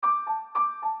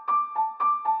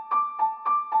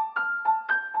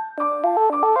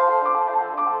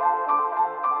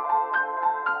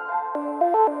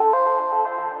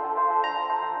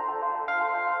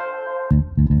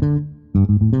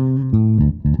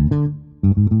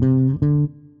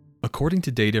According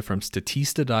to data from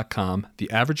Statista.com,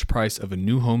 the average price of a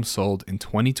new home sold in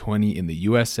 2020 in the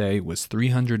USA was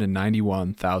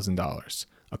 $391,000.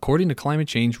 According to Climate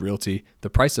Change Realty,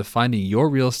 the price of finding your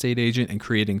real estate agent and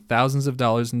creating thousands of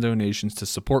dollars in donations to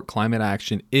support climate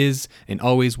action is and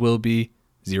always will be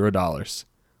 $0.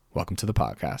 Welcome to the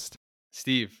podcast.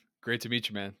 Steve, great to meet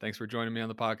you, man. Thanks for joining me on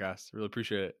the podcast. Really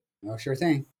appreciate it. Oh, sure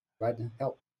thing. Glad to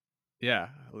help. Yeah,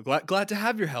 glad to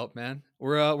have your help, man.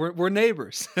 We're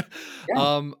neighbors.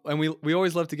 Yeah. And we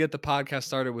always love to get the podcast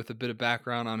started with a bit of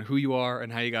background on who you are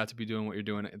and how you got to be doing what you're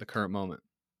doing at the current moment.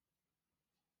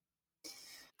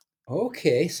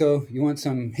 Okay, so you want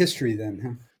some history then,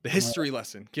 huh? The history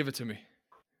lesson. Give it to me.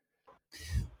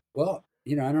 Well,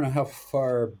 I don't know how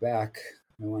far back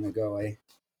I want to go. I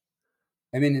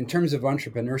mean, in terms of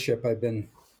entrepreneurship, I've been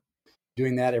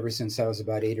doing that ever since I was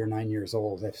about 8 or 9 years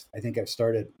old. I think I've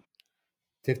started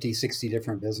 50, 60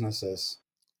 different businesses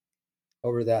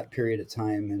over that period of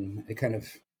time. And I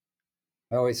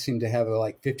always seem to have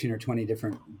like 15 or 20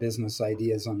 different business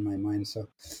ideas on my mind. So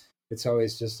it's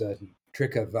always just a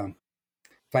trick of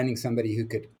finding somebody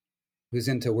who's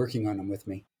into working on them with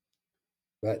me.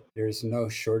 But there's no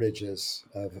shortages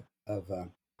of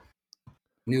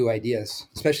new ideas,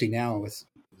 especially now with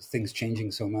things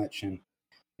changing so much and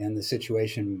the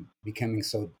situation becoming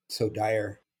so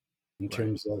dire in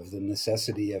terms of the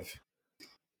necessity of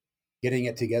getting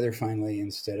it together finally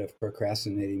instead of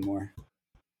procrastinating more.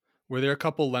 Were there a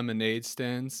couple lemonade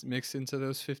stands mixed into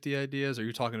those 50 ideas? Or are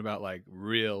you talking about like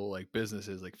real like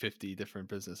businesses, like 50 different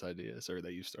business ideas or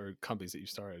companies that you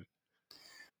started?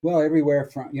 Well, everywhere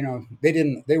from,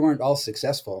 they weren't all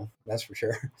successful, that's for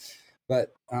sure.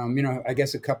 But, I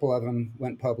guess a couple of them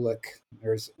went public.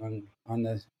 There's on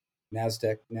the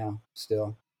NASDAQ now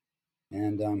still.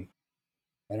 And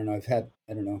I don't know, I've had,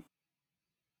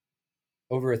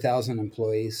 over 1,000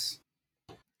 employees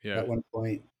at one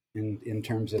point in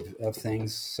terms of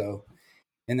things. So,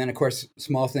 and then of course,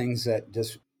 small things that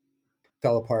just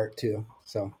fell apart too.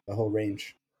 So the whole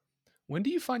range. When do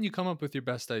you find you come up with your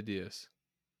best ideas?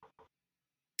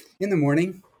 In the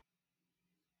morning.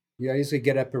 Yeah, I usually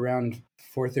get up around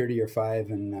 4:30 or 5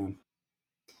 and,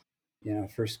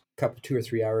 first 2 or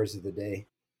 3 hours of the day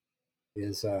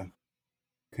is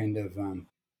kind of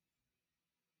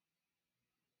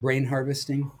brain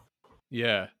harvesting.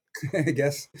 Yeah. I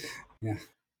guess. Yeah.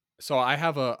 So I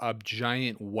have a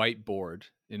giant whiteboard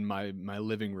in my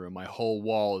living room. My whole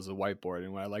wall is a whiteboard.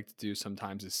 And what I like to do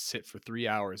sometimes is sit for 3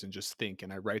 hours and just think.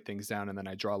 And I write things down and then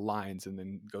I draw lines and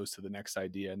then goes to the next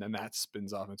idea. And then that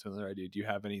spins off into another idea. Do you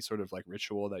have any sort of like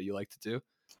ritual that you like to do?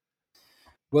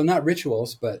 Well, not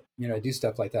rituals, but, I do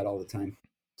stuff like that all the time.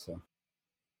 So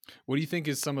what do you think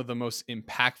is some of the most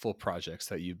impactful projects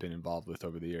that you've been involved with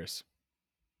over the years?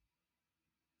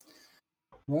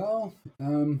 Well,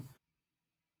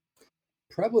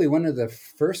 probably one of the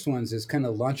first ones is kind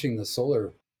of launching the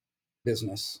solar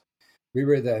business. We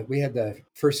had the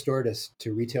first store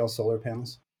to retail solar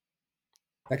panels.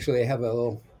 Actually, I have a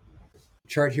little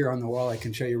chart here on the wall I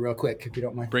can show you real quick if you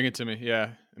don't mind. Bring it to me. Yeah.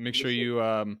 And make sure you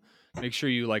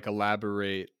like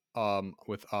elaborate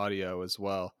with audio as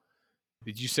well.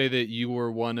 Did you say that you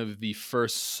were one of the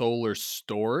first solar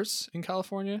stores in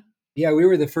California? Yeah, we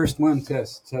were the first one to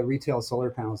retail solar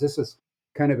panels. This was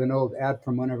kind of an old ad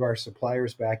from one of our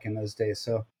suppliers back in those days.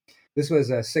 So this was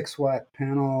a 6-watt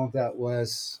panel that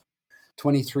was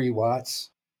 23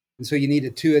 watts. And so you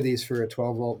needed 2 of these for a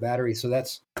 12-volt battery. So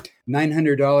that's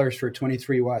 $900 for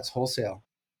 23 watts wholesale.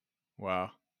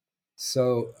 Wow.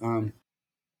 So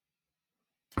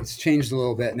it's changed a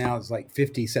little bit now. It's like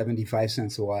 50, 75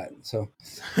 cents a watt. So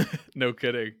no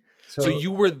kidding. So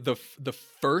you were the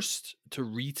first to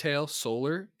retail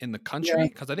solar in the country?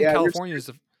 Because I think California is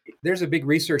there's a big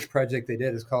research project they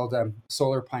did. It's called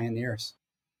Solar Pioneers.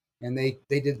 And they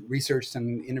did research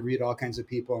and interviewed all kinds of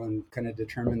people and kind of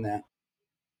determined that.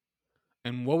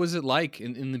 And what was it like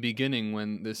in the beginning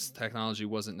when this technology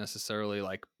wasn't necessarily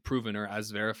like proven or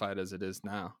as verified as it is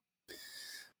now?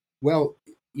 Well,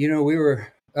 we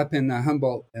were up in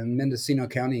Humboldt and Mendocino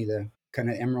County, the kind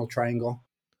of Emerald Triangle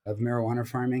of marijuana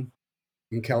farming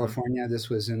in California. This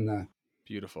was in the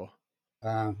beautiful,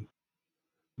 the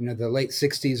late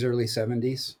 60s, early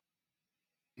 70s.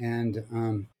 And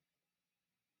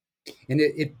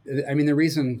the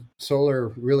reason solar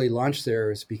really launched there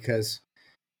is because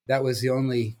that was the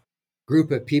only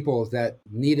group of people that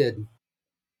needed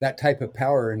that type of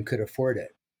power and could afford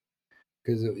it.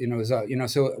 Because, it was, so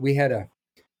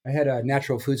I had a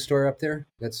natural food store up there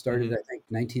that started, I think,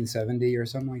 1970 or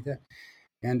something like that.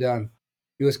 And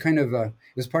it was kind of, it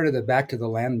was part of the Back to the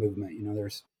Land movement.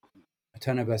 There's a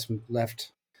ton of us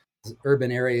left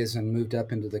urban areas and moved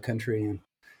up into the country. And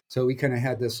so we kind of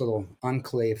had this little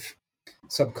enclave,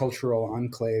 subcultural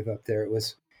enclave up there. It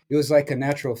was like a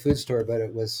natural food store, but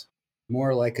it was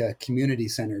more like a community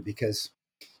center because,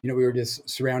 we were just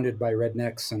surrounded by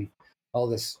rednecks and all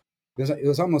this. It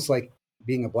was almost like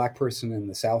being a black person in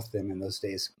the South then in those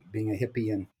days, being a hippie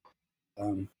in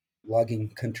logging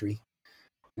country.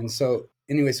 And so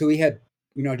anyway, so we had,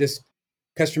 just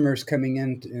customers coming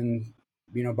in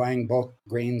and, buying bulk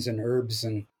grains and herbs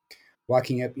and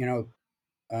walking up,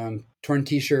 torn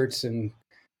t-shirts and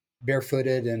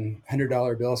barefooted and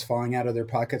 $100 bills falling out of their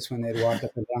pockets when they'd walk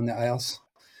up and down the aisles.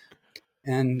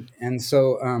 And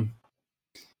so,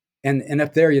 and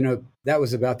up there, that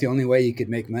was about the only way you could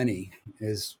make money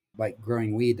is like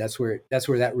growing weed. That's where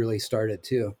that really started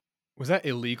too. Was that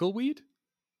illegal weed?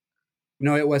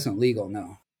 No, it wasn't legal.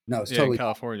 No, it's Yeah, totally in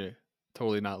California,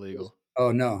 totally not legal.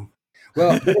 Oh no.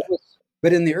 Well,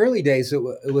 but in the early days,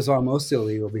 it was almost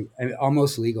illegal,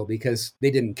 almost legal because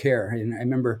they didn't care. And I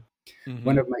remember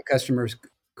one of my customers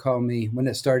called me when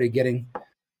it started getting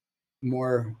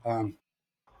more,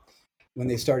 when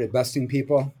they started busting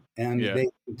people, and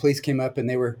the police came up and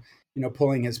they were,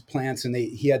 pulling his plants, and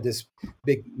he had this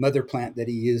big mother plant that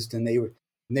he used, and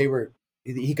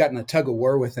he got in a tug of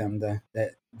war with them. The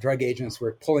drug agents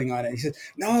were pulling on it. He said,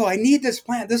 "No, I need this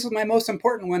plant. This is my most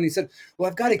important one." He said, "Well,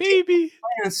 I've got to keep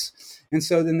plants." And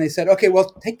so then they said, "Okay, well,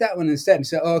 take that one instead." And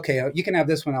said, "Oh, okay, you can have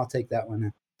this one. I'll take that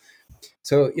one."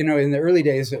 So, in the early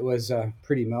days, it was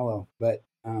pretty mellow. But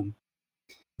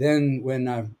then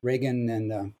when Reagan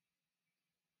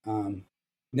and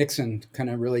Nixon kind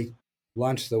of really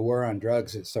launched the war on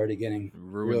drugs, it started getting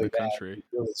really bad, country,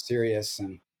 really serious.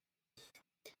 And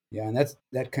yeah, and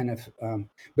that kind of,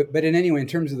 but in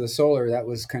terms of the solar, that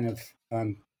was kind of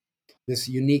this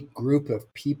unique group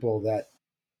of people that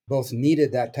both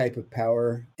needed that type of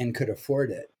power and could afford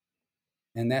it.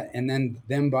 And then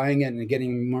them buying it and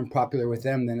getting more popular with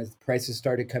them, then the prices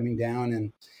started coming down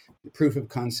and the proof of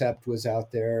concept was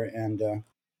out there, and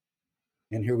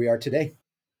here we are today.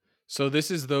 So this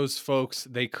is those folks,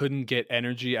 they couldn't get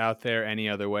energy out there any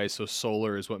other way, so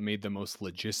solar is what made the most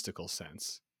logistical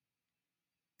sense.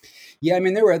 Yeah, I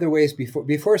mean, there were other ways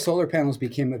before solar panels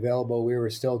became available. We were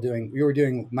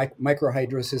doing micro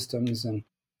hydro systems and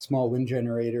small wind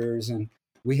generators, and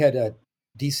we had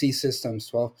DC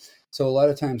systems. Well, so a lot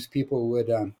of times people would,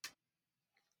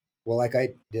 well, like I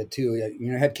did too,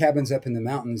 had cabins up in the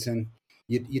mountains, and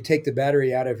you take the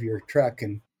battery out of your truck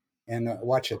and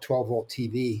watch a 12-volt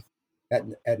TV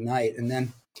at night, and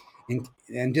then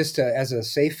and just as a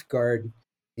safeguard,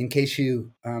 in case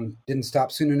you didn't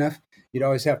stop soon enough, you'd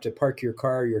always have to park your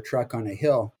car or your truck on a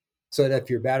hill so that if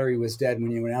your battery was dead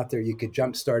when you went out there, you could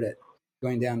jump start it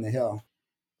going down the hill.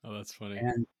 Oh, that's funny.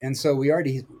 And so we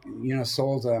already,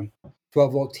 sold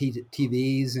 12-volt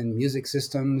TVs and music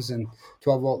systems and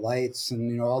 12-volt lights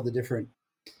and, all the different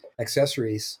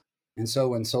accessories. And so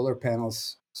when solar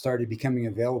panels started becoming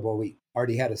available, we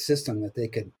already had a system that they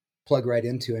could plug right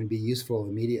into and be useful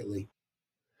immediately.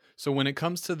 So when it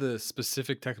comes to the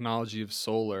specific technology of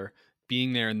solar,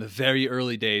 being there in the very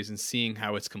early days and seeing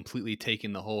how it's completely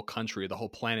taken the whole country, the whole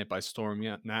planet by storm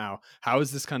now, how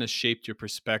has this kind of shaped your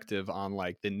perspective on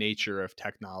like the nature of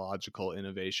technological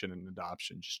innovation and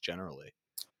adoption just generally?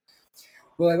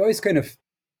 Well, I've always kind of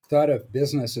thought of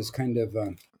business as kind of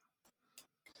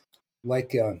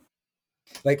like an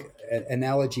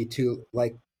analogy to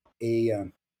like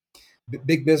a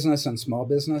big business and small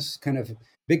business. Kind of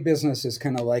big business is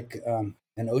kind of like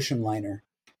an ocean liner,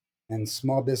 and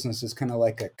small business is kind of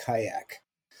like a kayak.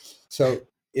 So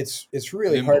it's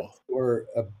really hard for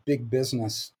a big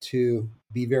business to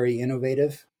be very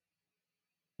innovative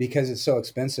because it's so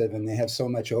expensive and they have so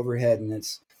much overhead,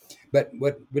 and but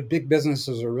what big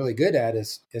businesses are really good at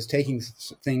is taking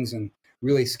things and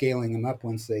really scaling them up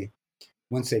once they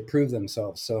prove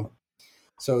themselves. So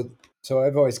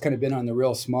I've always kind of been on the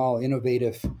real small,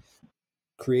 innovative,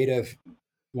 creative,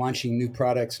 launching new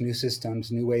products, new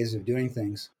systems, new ways of doing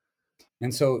things.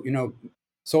 And so,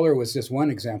 solar was just one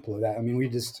example of that. I mean,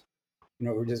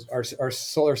 our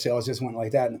solar sales just went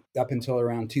like that up until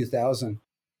around 2000.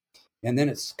 And then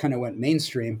it's kind of went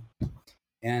mainstream.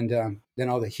 And then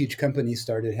all the huge companies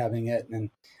started having it. And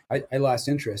I lost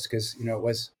interest because,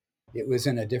 it was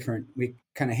in a different, we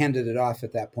kind of handed it off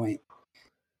at that point.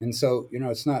 And so,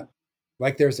 it's not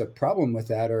like there's a problem with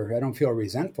that, or I don't feel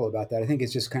resentful about that. I think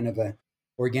it's just kind of a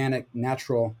organic,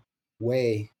 natural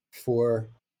way for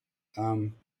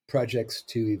projects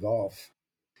to evolve.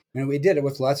 And we did it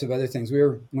with lots of other things. We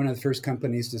were one of the first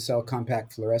companies to sell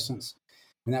compact fluorescents,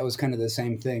 and that was kind of the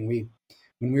same thing.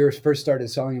 When we first started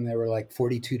selling them, they were like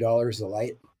 $42 a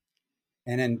light.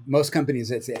 And in most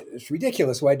companies, it's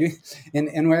ridiculous. Why do?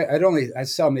 And I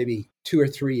sell maybe two or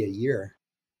three a year.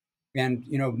 And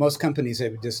most companies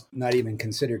have just not even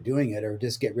considered doing it or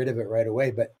just get rid of it right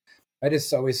away. But I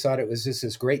just always thought it was just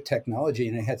this great technology,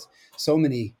 and it had so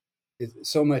many,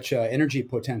 so much energy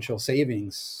potential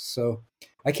savings. So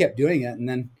I kept doing it, and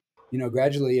then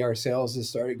gradually our sales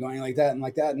just started going like that and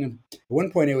like that. And at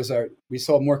one point, we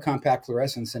sold more compact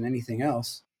fluorescents than anything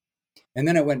else, and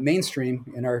then it went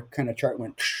mainstream, and our kind of chart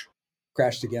went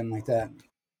crashed again like that.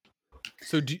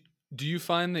 So do you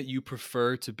find that you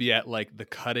prefer to be at like the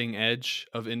cutting edge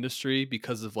of industry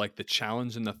because of like the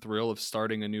challenge and the thrill of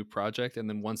starting a new project, and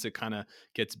then once it kind of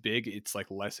gets big, it's like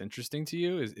less interesting to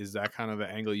you? Is that kind of the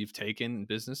angle you've taken in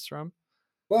business from?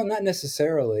 Well, not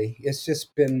necessarily. It's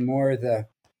just been more the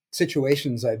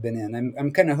situations I've been in.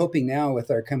 I'm kind of hoping now with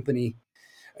our company,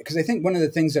 because I think one of the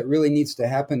things that really needs to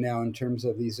happen now in terms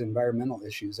of these environmental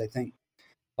issues, I think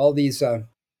all these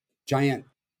giant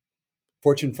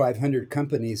Fortune 500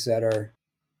 companies that are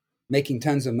making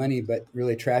tons of money but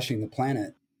really trashing the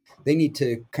planet, they need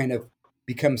to kind of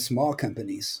become small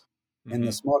companies, and the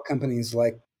Hmm. small companies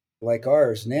like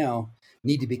ours now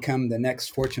need to become the next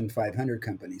Fortune 500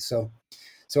 company. So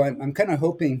I'm kind of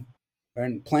hoping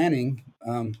and planning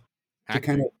to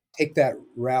kind of Acting. take that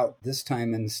route this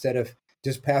time instead of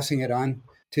just passing it on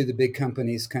to the big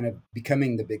companies, kind of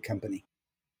becoming the big company.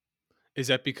 Is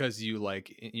that because you like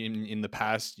in the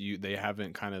past they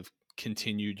haven't kind of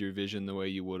continued your vision the way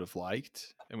you would have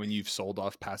liked, and when you've sold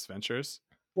off past ventures?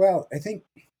 Well, I think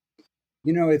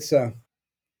it's I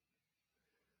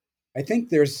think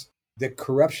there's the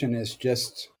corruption is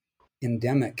just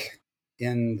endemic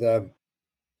in the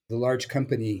large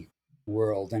company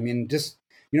world. I mean, just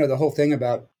the whole thing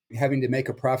about having to make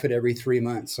a profit every 3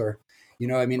 months, or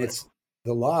I mean, Right. it's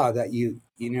the law that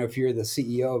if you're the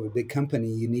CEO of a big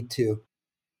company, you need to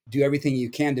do everything you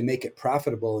can to make it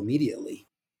profitable immediately.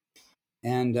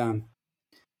 And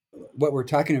what we're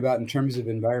talking about in terms of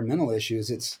environmental issues,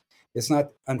 it's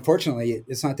not, unfortunately,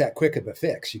 it's not that quick of a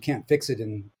fix. You can't fix it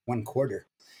in 1 quarter.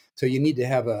 So you need to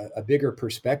have a bigger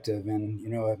perspective and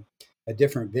a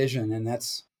different vision, and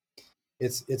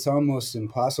it's almost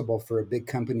impossible for a big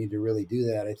company to really do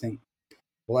that. I think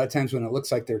a lot of times when it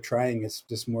looks like they're trying, it's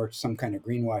just more some kind of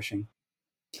greenwashing.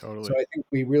 So Totally. I think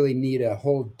we really need a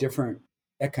whole different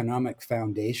economic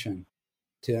foundation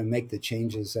to make the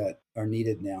changes that are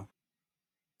needed now.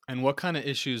 And what kind of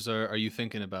issues are you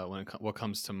thinking about what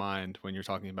comes to mind when you're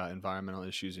talking about environmental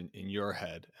issues in your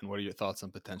head? And what are your thoughts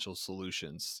on potential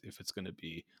solutions if it's going to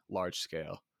be large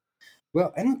scale?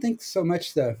 Well, I don't think so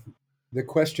much the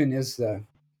question is the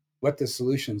what the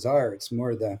solutions are. It's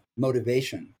more the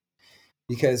motivation,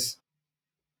 because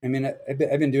I mean I've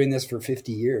been doing this for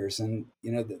 50 years, and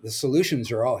the solutions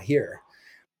are all here.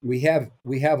 We have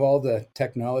all the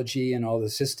technology and all the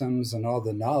systems and all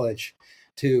the knowledge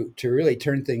to really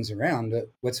turn things around.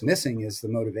 But what's missing is the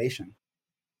motivation.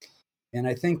 And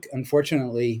I think,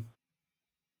 unfortunately,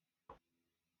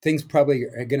 things probably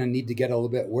are going to need to get a little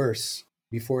bit worse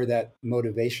before that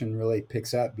motivation really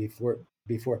picks up. Before,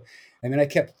 I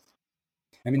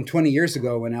mean, 20 years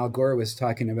ago when Al Gore was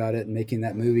talking about it and making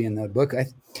that movie and the book,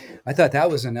 I thought that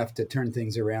was enough to turn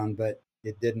things around, but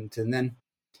it didn't. And then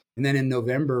in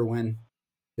November, when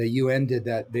the UN did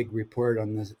that big report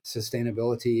on the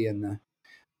sustainability and the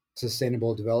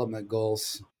sustainable development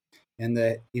goals, and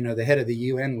the head of the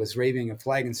UN was waving a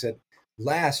flag and said,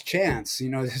 "Last chance,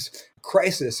 this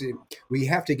crisis. We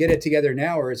have to get it together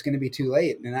now, or it's going to be too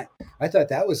late." And I thought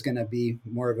that was going to be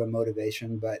more of a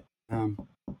motivation, but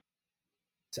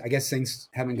so I guess things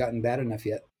haven't gotten bad enough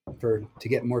yet to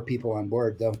get more people on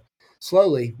board. Though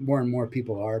slowly, more and more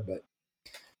people are, but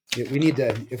we need to,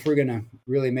 if we're going to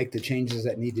really make the changes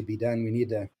that need to be done, we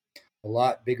need a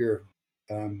lot bigger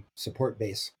support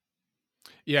base.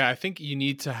 Yeah, I think you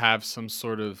need to have some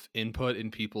sort of input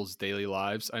in people's daily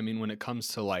lives. I mean, when it comes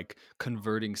to like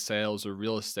converting sales or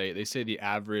real estate, they say the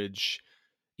average,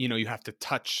 you have to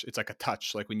touch, it's like a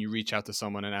touch. Like when you reach out to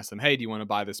someone and ask them, "Hey, do you want to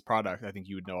buy this product?" I think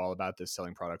you would know all about this,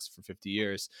 selling products for 50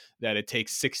 years, that it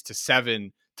takes 6 to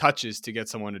 7 touches to get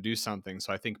someone to do something.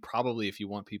 So I think probably if you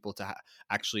want people to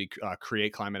actually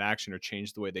create climate action or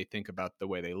change the way they think about the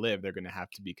way they live, they're going to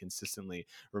have to be consistently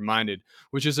reminded,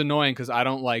 which is annoying because I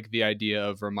don't like the idea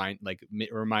of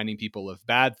reminding people of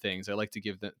bad things. I like to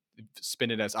give them,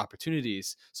 spin it as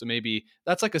opportunities. So maybe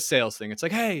that's like a sales thing. It's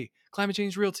like, "Hey, climate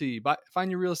change realty,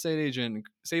 find your real estate agent,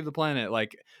 save the planet,"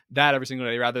 like that every single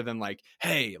day, rather than like,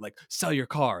 "Hey, like sell your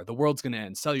car, the world's gonna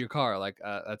end, sell your car." Like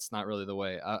that's not really the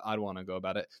way I'd want to go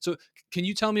about it. So can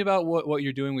you tell me about what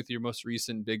you're doing with your most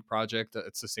recent big project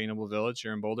at Sustainable Village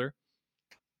here in Boulder?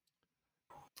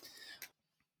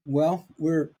 Well,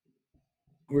 we're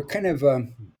kind of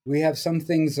we have some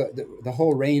things, the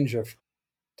whole range of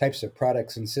types of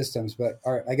products and systems, but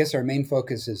I guess our main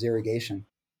focus is irrigation.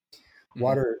 Hmm.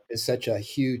 Water is such a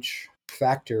huge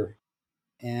factor,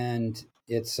 and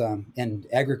it's and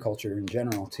agriculture in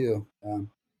general too.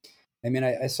 I mean,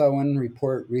 I saw one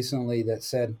report recently that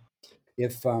said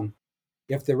if um,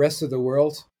 if the rest of the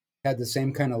world had the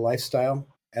same kind of lifestyle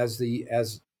as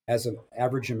an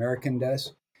average American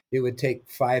does, it would take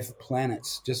 5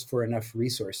 planets just for enough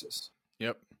resources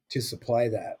Yep. to supply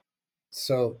that.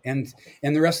 So and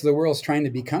the rest of the world's trying to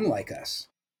become like us.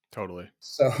 Totally.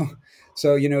 So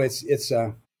so it's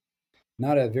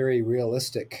not a very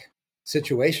realistic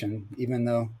situation, even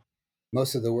though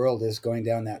most of the world is going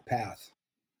down that path.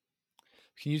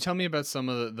 Can you tell me about some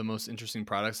of the most interesting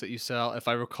products that you sell? If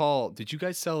I recall, did you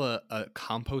guys sell a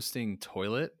composting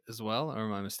toilet as well, or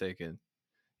am I mistaken?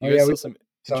 Oh You yeah, guys we've sell been some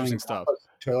selling interesting stuff. compost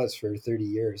toilets for 30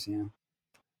 years. Yeah.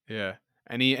 Yeah.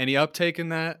 Any uptake in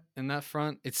that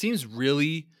front? It seems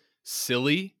really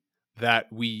silly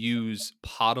that we use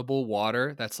potable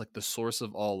water that's like the source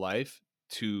of all life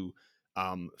to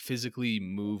physically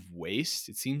move waste.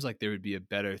 It seems like there would be a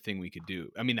better thing we could do.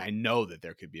 I mean, I know that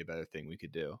there could be a better thing we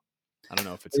could do. I don't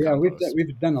know if it's Yeah, compost.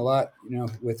 we've done a lot,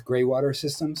 with gray water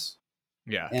systems,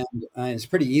 Yeah. and it's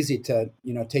pretty easy to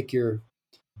take your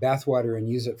bath water and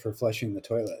use it for flushing the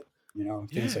toilet,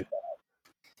 things Yeah. like that.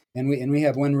 And we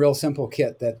have one real simple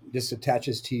kit that just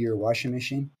attaches to your washing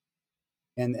machine,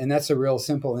 and that's a real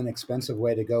simple, inexpensive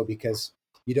way to go because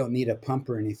you don't need a pump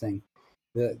or anything.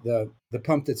 The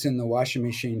pump that's in the washing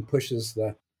machine pushes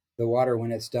the water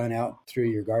when it's done out through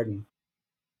your garden.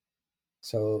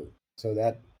 So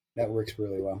that works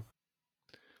really well.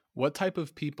 What type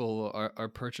of people are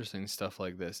purchasing stuff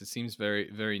like this? It seems very,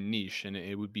 very niche, and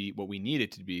it would be what we need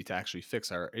it to be to actually fix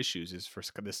our issues is for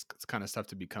this kind of stuff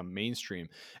to become mainstream.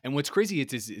 And what's crazy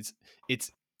is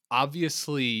it's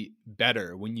obviously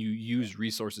better when you use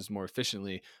resources more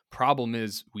efficiently. Problem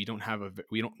is we don't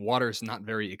water is not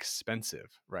very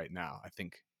expensive right now. I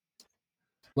think.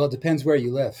 Well, it depends where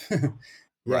you live.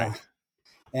 Right.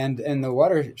 Yeah, and the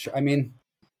water. I mean,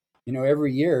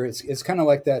 every year it's kind of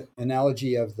like that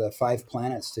analogy of the 5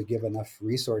 planets to give enough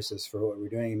resources for what we're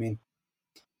doing. I mean,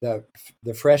 the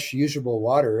the fresh usable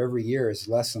water every year is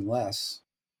less and less,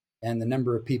 and the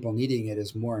number of people needing it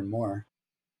is more and more.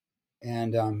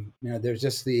 And there's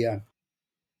just they're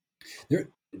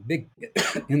big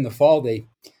in the fall. They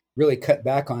really cut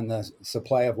back on the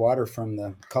supply of water from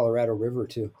the Colorado River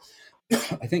to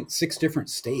I think 6 different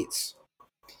states.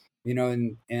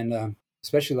 And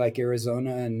especially like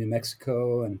Arizona and New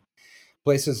Mexico and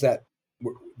places that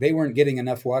they weren't getting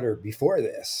enough water before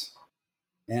this,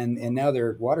 and now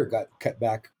their water got cut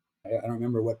back. I don't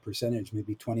remember what percentage,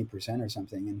 maybe 20% or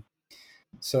something. And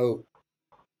so,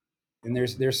 and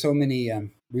there's so many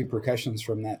repercussions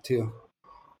from that too.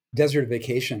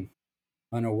 Desertification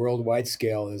on a worldwide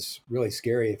scale is really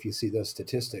scary if you see those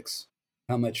statistics.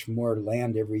 How much more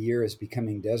land every year is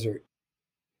becoming desert,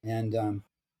 and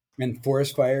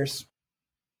forest fires.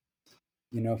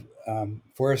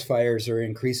 Forest fires are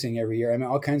increasing every year. I mean,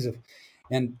 all kinds of,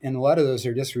 and a lot of those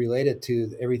are just related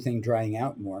to everything drying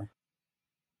out more.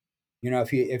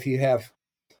 If you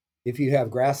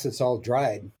have grass that's all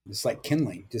dried, it's like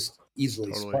kindling, just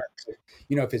easily Totally. sparks.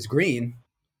 If it's green,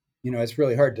 it's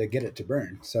really hard to get it to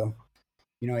burn. So,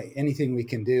 anything we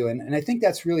can do, and I think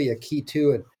that's really a key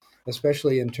to it,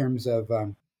 especially in terms of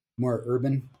more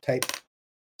urban type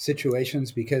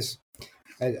situations, because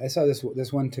I saw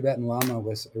this one Tibetan Lama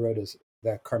wrote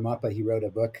the Karmapa. He wrote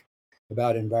a book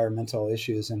about environmental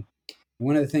issues, and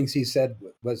one of the things he said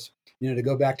was, to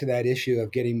go back to that issue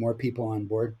of getting more people on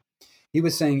board. He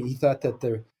was saying he thought that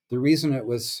the reason it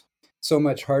was so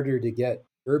much harder to get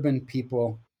urban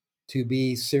people to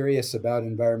be serious about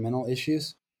environmental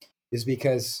issues is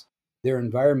because their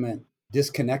environment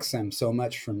disconnects them so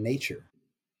much from nature.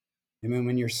 I mean,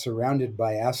 when you're surrounded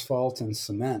by asphalt and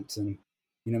cement, and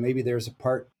maybe there's a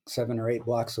park 7 or 8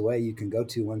 blocks away you can go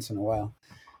to once in a while,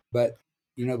 but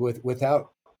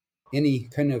without any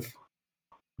kind of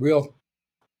real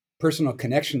personal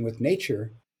connection with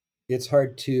nature, it's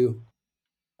hard to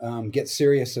get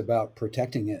serious about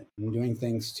protecting it and doing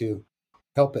things to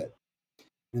help it.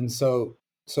 And so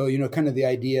kind of the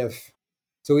idea of,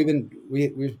 so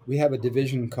we have a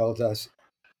division called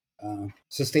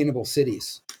sustainable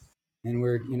cities, and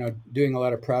we're doing a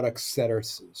lot of products that are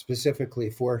specifically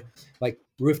for like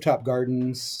rooftop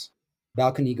gardens,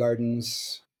 balcony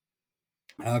gardens,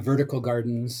 vertical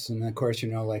gardens, and of course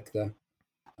like the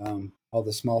all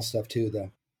the small stuff too,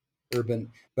 the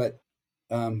urban. But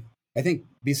I think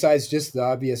besides just the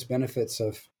obvious benefits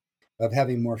of of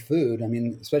having more food. I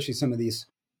mean, especially some of these,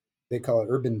 they call it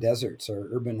urban deserts or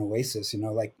urban oasis.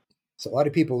 Like, so a lot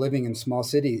of people living in small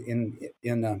city in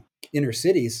inner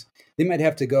cities, they might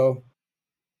have to go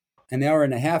an hour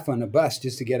and a half on a bus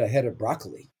just to get a head of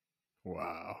broccoli.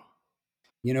 Wow.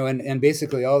 And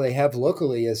basically all they have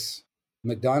locally is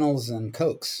McDonald's and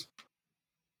Cokes.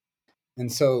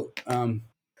 And so,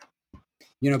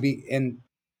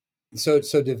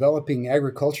 so developing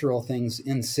agricultural things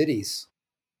in cities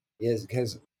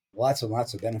has lots and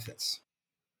lots of benefits.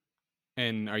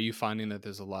 And are you finding that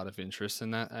there's a lot of interest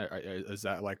in that? Is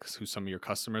that like who some of your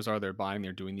customers are? They're buying,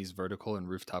 they're doing these vertical and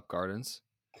rooftop gardens?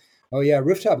 Oh yeah,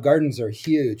 rooftop gardens are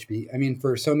huge. I mean,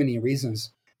 for so many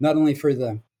reasons. Not only for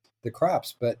the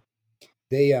crops, but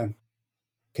they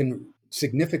can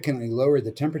significantly lower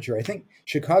the temperature. I think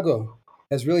Chicago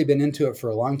has really been into it for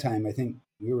a long time. I think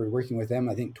we were working with them,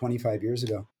 I think 25 years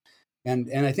ago, and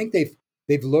I think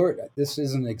they've lowered. This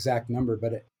isn't an exact number,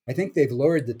 but I think they've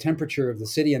lowered the temperature of the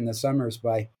city in the summers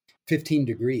by 15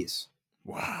 degrees.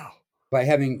 Wow. By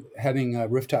having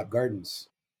rooftop gardens,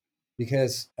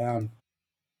 because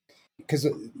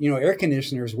air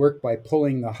conditioners work by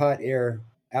pulling the hot air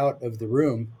out of the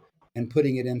room and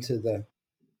putting it into the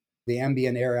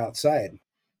ambient air outside.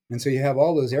 And so you have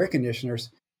all those air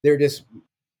conditioners, they're just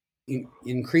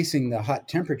increasing the hot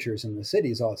temperatures in the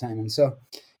cities all the time. And so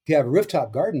if you have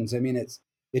rooftop gardens, I mean,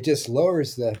 it just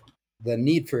lowers the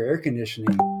need for air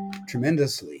conditioning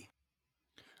tremendously.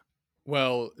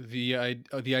 Well, the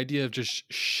idea of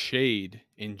just shade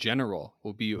in general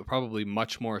will be probably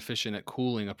much more efficient at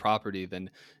cooling a property than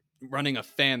running a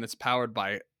fan that's powered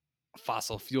by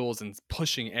fossil fuels and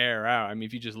pushing air out. I mean,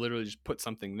 if you just literally just put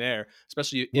something there,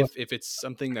 especially Well, if it's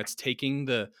something that's taking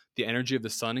the energy of the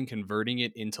sun and converting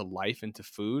it into life, into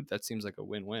food, that seems like a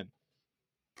win-win.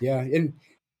 yeah, and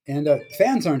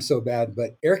fans aren't so bad,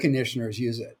 but air conditioners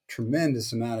use a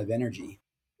tremendous amount of energy,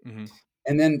 Hmm.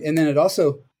 and then it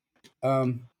also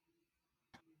um,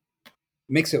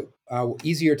 makes it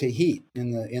easier to heat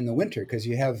in the winter because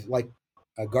you have like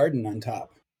a garden on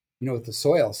top, with the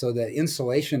soil. So the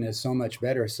insulation is so much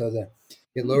better. So that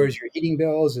it lowers your heating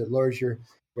bills, it lowers your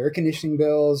air conditioning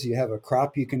bills. You have a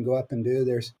crop you can go up and do.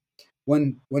 There's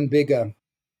one big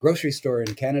grocery store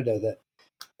in Canada that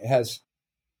has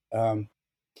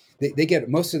they get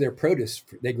most of their produce.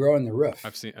 They grow on the roof.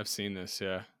 I've seen this.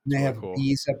 Yeah, And it's they really have cool.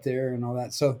 bees up there and all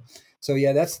that. So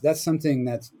yeah, that's something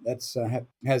that's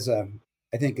has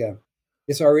I think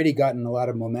it's already gotten a lot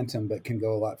of momentum, but can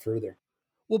go a lot further.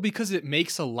 Well, because it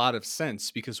makes a lot of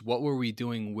sense. Because what were we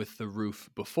doing with the roof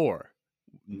before?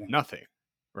 Yeah. Nothing,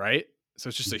 right? So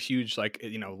it's just a huge, like,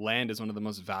 land is one of the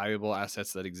most valuable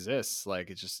assets that exists. Like,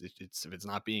 it's if it's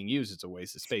not being used, it's a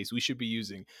waste of space. We should be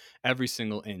using every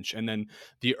single inch. And then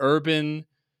the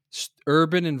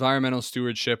urban environmental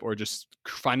stewardship, or just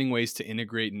finding ways to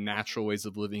integrate natural ways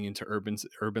of living into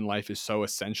urban life, is so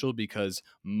essential, because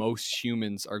most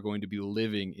humans are going to be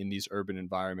living in these urban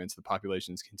environments. The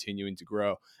population is continuing to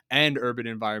grow, and urban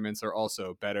environments are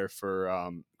also better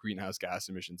for greenhouse gas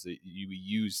emissions. That you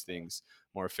use things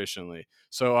more efficiently.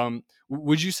 So,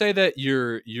 would you say that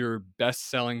your best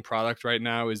selling product right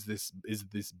now is this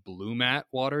Blue Mat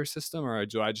water system, or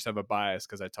do I just have a bias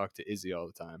because I talk to Izzy all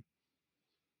the time?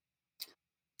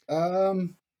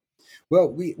 Um,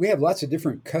 well, we have lots of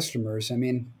different customers.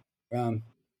 Um,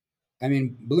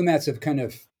 Blue Mats have kind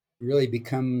of really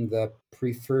become the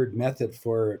preferred method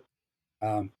for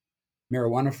um,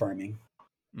 marijuana farming.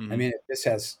 I Hmm. mean,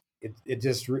 it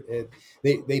just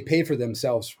they pay for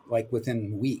themselves like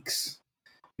within weeks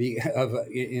in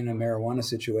a marijuana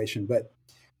situation, but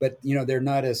they're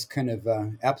not as kind of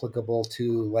applicable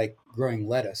to like growing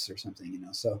lettuce or something.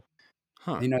 So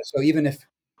Huh. so even if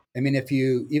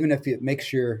it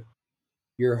makes your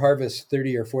harvest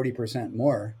 30 or 40%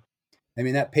 more, I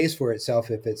mean that pays for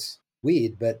itself if it's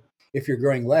weed. But if you're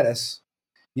growing lettuce,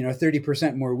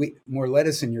 30% more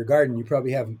lettuce in your garden, you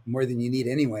probably have more than you need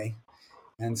anyway.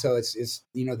 And so it's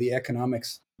the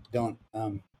economics don't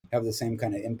have the same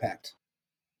kind of impact.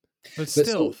 But But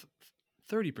still, so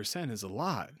 30% is a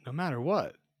lot, no matter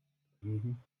what.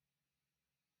 mhm.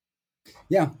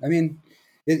 Yeah, I mean,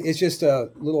 it's just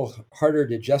a little harder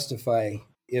to justify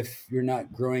if you're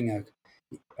not growing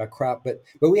a crop. But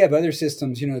we have other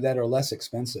systems, that are less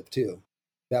expensive too,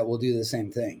 that will do the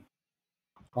same thing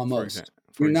For almost. example,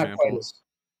 We're for not quite example. as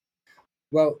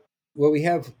well. Well, we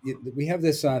have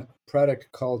this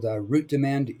product called root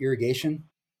demand irrigation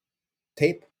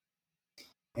tape,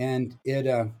 and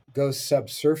it goes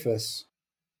subsurface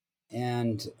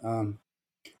and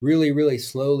really, really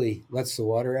slowly lets the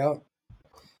water out.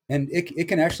 And it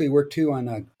can actually work too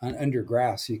on under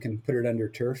grass. You can put it under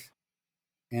turf,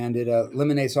 and it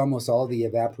eliminates almost all the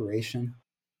evaporation.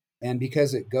 And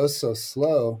because it goes so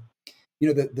slow,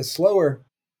 the slower.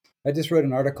 I just wrote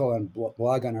an article on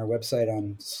blog on our website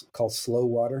on called Slow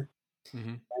Water.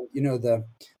 Hmm. And,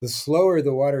 the slower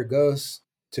the water goes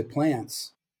to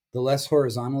plants, the less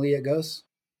horizontally it goes,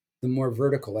 the more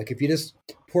vertical. Like if you just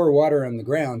pour water on the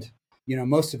ground,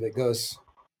 most of it goes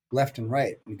left and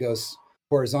right. It goes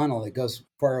horizontal. It goes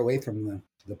far away from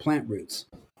the plant roots.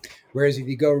 Whereas if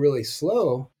you go really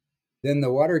slow, then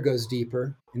the water goes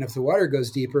deeper. And if the water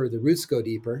goes deeper, the roots go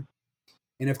deeper.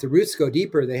 And if the roots go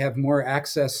deeper, they have more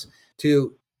access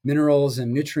to minerals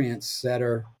and nutrients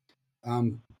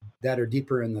um, that are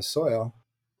deeper in the soil.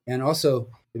 And also,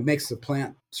 it makes the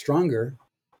plant stronger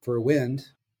for wind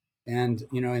and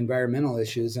environmental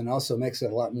issues, and also makes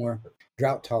it a lot more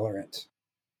drought tolerant.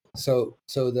 So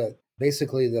the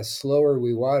basically the slower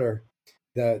we water,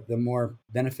 the more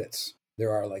benefits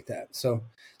there are like that. So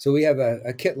we have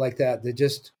a kit like that that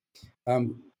just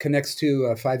connects to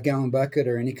a 5-gallon bucket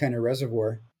or any kind of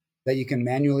reservoir that you can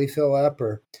manually fill up,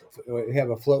 or we have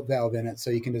a float valve in it,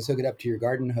 so you can just hook it up to your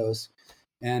garden hose,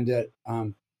 and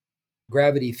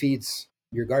gravity feeds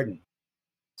your garden.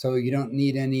 So you don't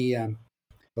need any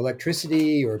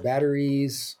electricity or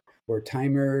batteries or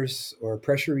timers or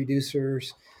pressure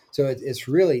reducers. So it's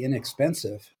really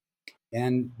inexpensive.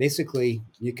 And basically,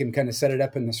 you can kind of set it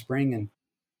up in the spring and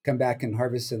come back and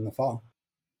harvest in the fall.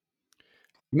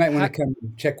 You might want How, to come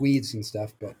check weeds and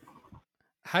stuff, but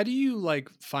how do you like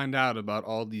find out about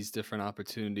all these different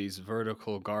opportunities,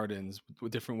 vertical gardens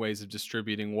with different ways of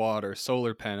distributing water,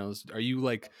 solar panels? Are you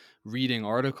like reading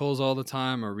articles all the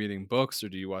time, or reading books, or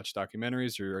do you watch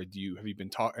documentaries, or have you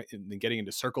been getting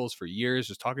into circles for years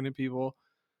just talking to people?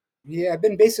 yeah, I've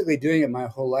been basically doing it my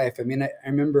whole life. I mean, I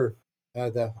remember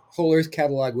the Whole Earth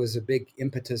catalog was a big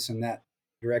impetus in that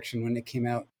direction when it came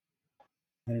out.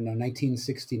 I don't know,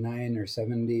 1969 or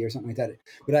 70 or something like that.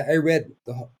 But I read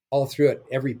all through it,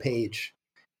 every page.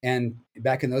 And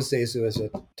back in those days, it was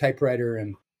a typewriter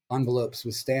and envelopes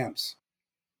with stamps.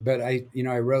 But I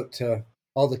wrote to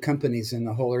all the companies in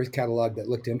the Whole Earth catalog that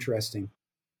looked interesting,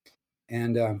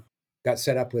 and got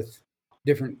set up with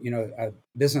different,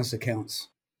 business accounts.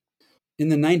 In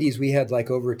the 90s, we had like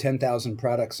over 10,000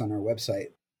 products on our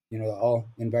website, all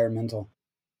environmental.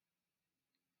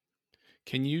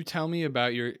 Can you tell me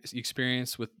about your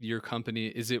experience with your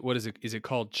company? What is it? Is it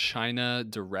called China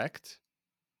Direct?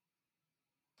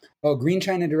 Oh, Green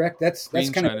China Direct. That's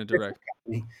Green kind of a China different Direct.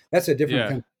 company. That's a different Yeah.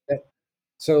 company.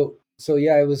 So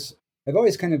yeah, I've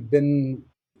always kind of been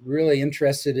really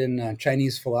interested in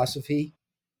Chinese philosophy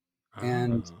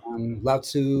and Oh. Lao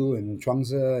Tzu and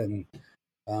Chuangzi and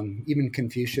even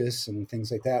Confucius and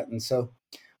things like that. And so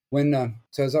I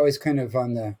was always kind of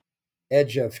on the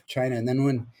edge of China. And then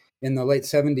when in the late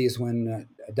 '70s, when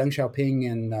Deng Xiaoping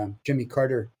and Jimmy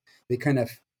Carter, they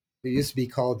used to be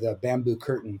called the Bamboo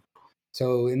Curtain.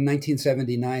 So in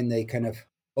 1979, they kind of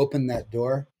opened that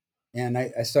door, and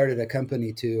I started a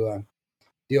company to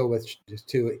deal with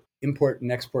to import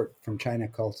and export from China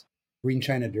called Green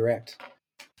China Direct.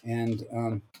 And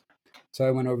so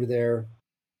I went over there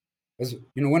as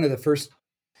one of the first.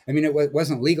 I mean, it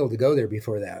wasn't legal to go there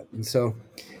before that, and so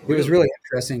it was Really? really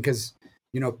interesting because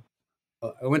you know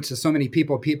I went to so many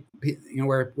people,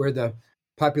 where the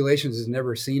populations has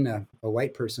never seen a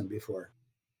white person before.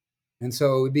 And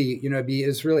so it would be,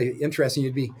 it's really interesting.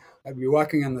 I'd be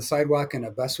walking on the sidewalk and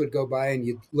a bus would go by and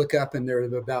you'd look up and there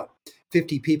were about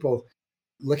 50 people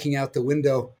looking out the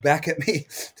window back at me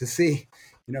to see,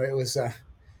 it was,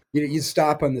 you'd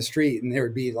stop on the street and there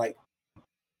would be like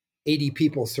 80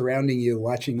 people surrounding you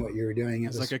watching what you were doing. It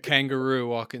It's like was, a kangaroo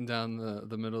walking down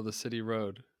the middle of the city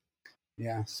road.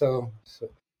 yeah. So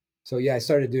yeah, I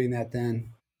started doing that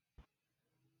then.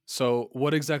 So,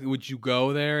 what exactly would you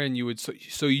go there and you would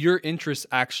so your interest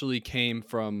actually came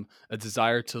from a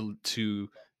desire to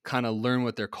kind of learn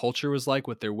what their culture was like,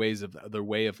 what their way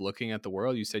of looking at the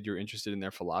world. You said you're interested in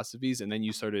their philosophies, and then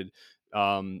you started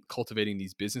cultivating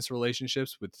these business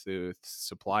relationships with the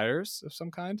suppliers of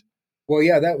some kind. Well,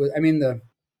 yeah, I mean, the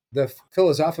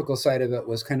philosophical side of it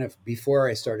was kind of before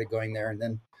I started going there. And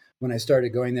then when I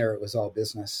started going there, it was all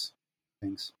business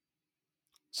things.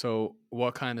 So,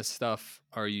 what kind of stuff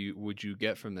would you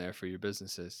get from there for your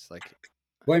businesses? Like,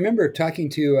 Well, I remember talking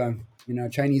to,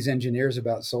 Chinese engineers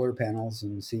about solar panels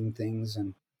and seeing things.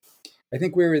 And I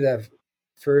think we were the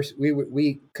first,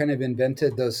 we kind of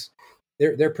invented those.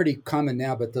 They're pretty common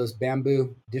now, but those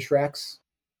bamboo dish racks,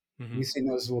 mhm, you've seen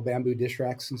those little bamboo dish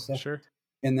racks and stuff, sure.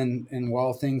 and then and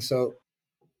wall things. So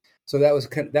that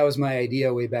was my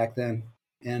idea way back then,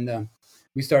 and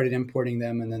we started importing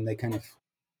them, and then they kind of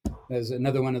There's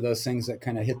another one of those things that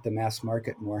kind of hit the mass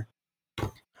market more.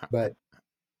 Huh. But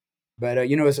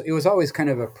it was always kind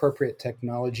of appropriate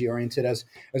technology oriented. I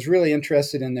was really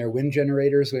interested in their wind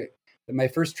generators. My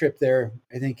first trip there,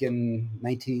 I think in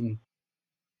 19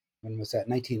 when was that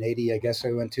 1980? I guess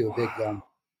I went to a Wow.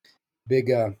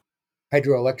 big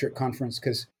hydroelectric conference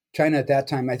because China at that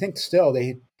time, I think still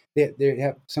they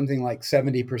have something like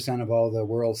 70% of all the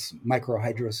world's micro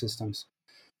hydro systems.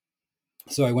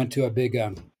 So I went to a big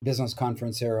business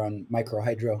conference there on micro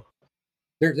hydro.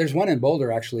 There's one in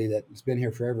Boulder actually that's been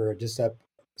here forever, just up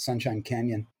Sunshine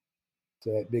Canyon. It's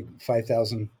a big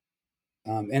 5,000.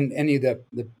 And any of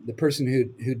the person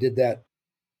who did that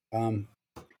um,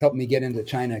 helped me get into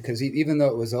China because even though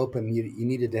it was open, you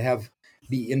needed to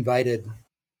be invited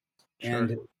Sure.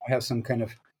 and have some kind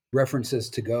of references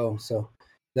to go. So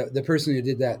the person who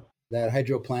did that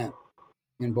hydro plant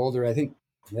in Boulder, I think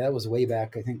that was way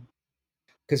back. I think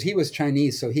because he was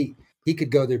Chinese, so he could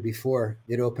go there before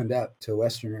it opened up to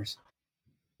Westerners.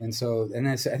 And so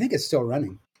I think it's still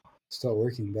running, still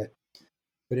working. But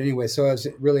anyway, so I was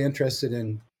really interested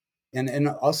in and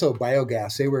also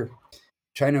biogas.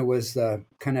 China was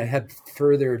kind of had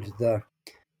furthered the.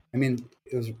 I mean,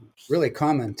 it was really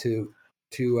common to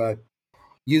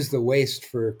use the waste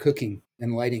for cooking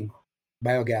and lighting,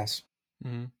 biogas.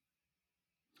 Hmm.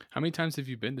 How many times have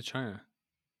you been to China?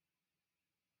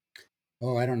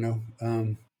 Oh, I don't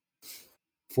know,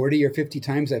 40 or 50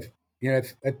 times. I've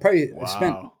spent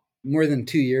Wow. more than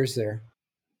 2 years there.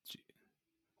 Gee.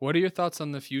 What are your thoughts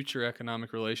on the future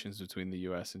economic relations between the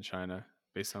U.S. and China,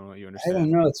 based on what you I don't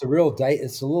understand? know. It's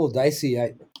a little dicey.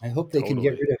 I hope they can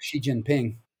get Totally. rid of Xi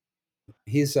Jinping.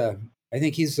 He's I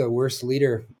think he's the worst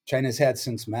leader China's had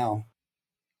since Mao.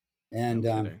 No And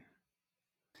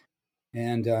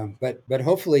kidding. but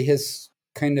hopefully his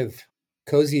kind of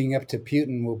cozying up to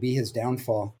Putin will be his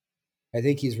downfall. I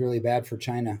think he's really bad for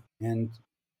China, and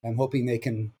I'm hoping they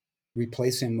can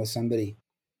replace him with somebody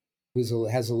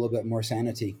has a little bit more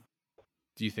sanity.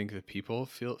 Do you think that people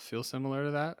feel similar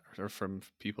to that, or from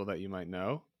people that you might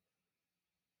know?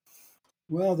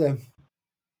 Well, the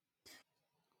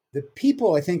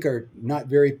people I think are not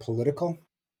very political.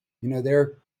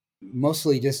 They're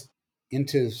mostly just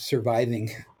into surviving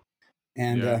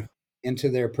and Yeah. into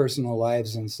their personal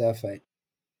lives and stuff.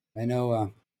 I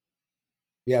know,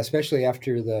 yeah, especially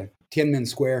after the Tiananmen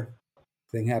Square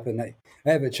thing happened. I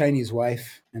have a Chinese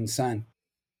wife and son,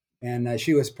 and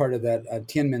she was part of that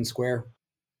Tiananmen Square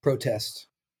protest.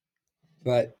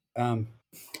 But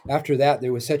after that,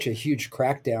 there was such a huge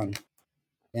crackdown,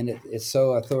 and it's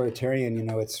so authoritarian.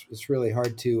 It's really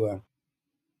hard to.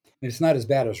 It's not as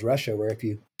bad as Russia, where if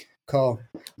you call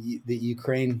the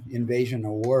Ukraine invasion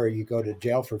a war, you go to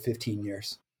jail for 15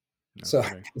 years. No So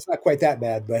kidding. it's not quite that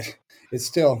bad, but it's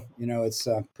still, it's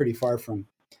pretty far from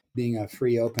being a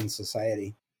free, open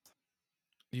society.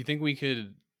 Do you think we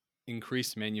could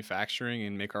increase manufacturing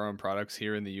and make our own products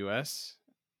here in the U.S.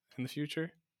 in the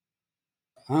future?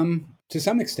 To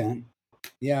some extent,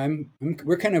 yeah.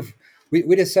 We're kind of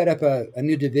we just set up a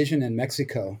new division in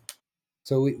Mexico.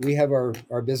 So we have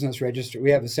our business registered.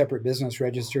 We have a separate business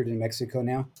registered in Mexico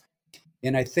now,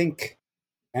 and I think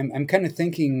I'm kind of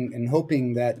thinking and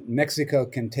hoping that Mexico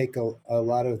can take a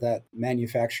lot of that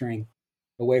manufacturing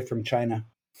away from China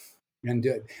and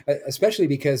do it, especially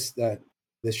because the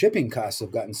shipping costs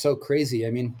have gotten so crazy.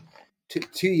 I mean,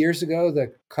 2 years ago,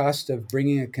 the cost of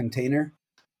bringing a container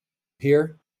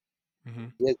here, Hmm.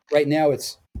 right now,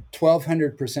 it's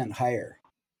 1,200% higher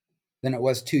than it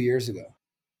was 2 years ago.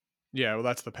 Yeah, well,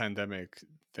 that's the pandemic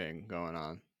thing going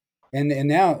on. And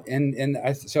now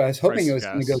so I was hoping Price it of was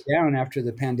going to go gas. down after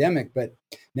the pandemic, but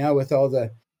now with all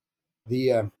the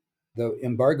the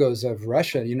embargoes of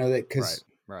Russia, that Right, because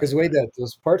right, the way right. that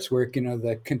those parts work,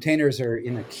 the containers are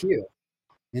in a queue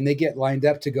and they get lined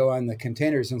up to go on the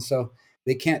containers, and so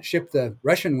they can't ship the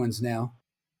Russian ones now,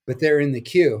 but they're in the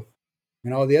queue,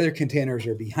 and all the other containers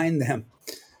are behind them.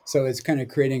 So it's kind of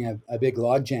creating a big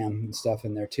log jam and stuff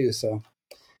in there too. So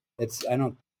it's I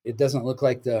don't it doesn't look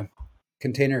like the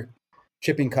container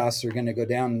shipping costs are going to go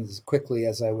down as quickly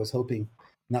as I was hoping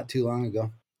not too long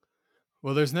ago.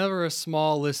 Well, there's never a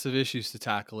small list of issues to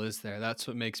tackle, is there? That's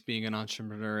what makes being an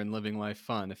entrepreneur and living life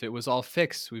fun. If it was all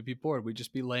fixed, we'd be bored. We'd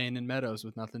just be laying in meadows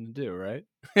with nothing to do, right?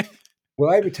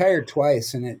 Well, I retired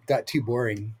twice and it got too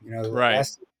boring, the Right.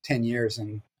 last 10 years.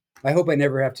 And I hope I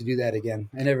never have to do that again.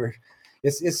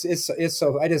 It's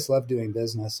so, I just love doing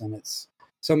business and it's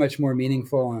so much more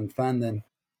meaningful and fun than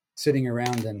sitting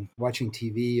around and watching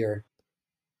TV or,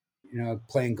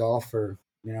 playing golf or,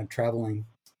 traveling.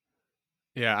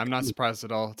 Yeah, I'm not surprised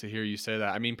at all to hear you say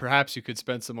that. I mean, perhaps you could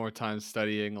spend some more time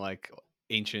studying like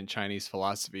ancient Chinese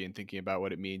philosophy and thinking about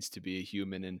what it means to be a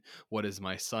human and what is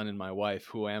my son and my wife,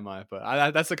 who am I?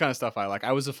 But that's the kind of stuff I like.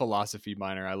 I was a philosophy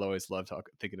minor. I always loved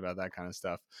thinking about that kind of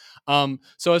stuff.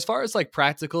 So as far as like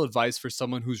practical advice for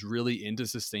someone who's really into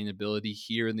sustainability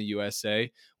here in the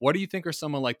USA, what do you think are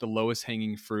some of like the lowest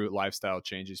hanging fruit lifestyle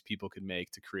changes people can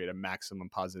make to create a maximum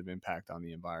positive impact on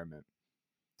the environment?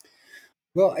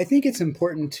 Well, I think it's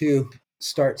important to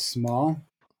start small,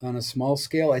 on a small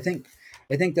scale. I think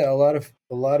that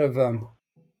a lot of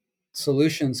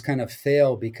solutions kind of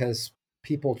fail because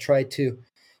people try to,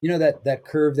 that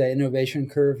curve, that innovation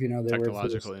curve, where there's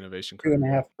Technological innovation two curve, and a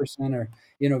yeah. half percent are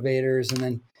innovators, and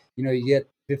then you get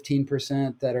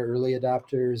 15% that are early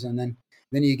adopters, and then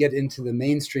you get into the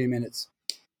mainstream, and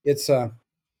it's uh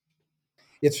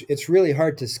it's really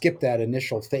hard to skip that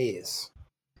initial phase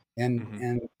and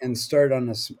Hmm. and start on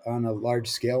a large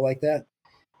scale like that.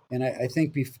 And I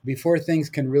think before things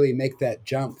can really make that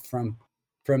jump from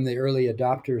the early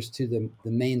adopters to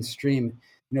the mainstream,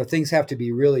 things have to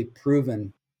be really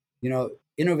proven.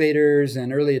 Innovators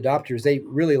and early adopters, they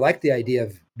really like the idea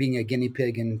of being a guinea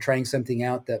pig and trying something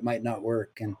out that might not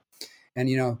work. And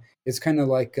it's kind of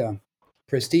like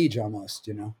prestige almost.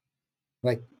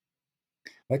 Like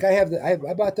I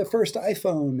bought the first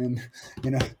iPhone, and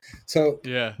you know, so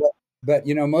Yeah. but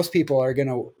most people are going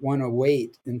to want to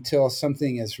wait until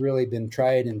something has really been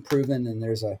tried and proven, and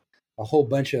there's a whole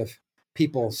bunch of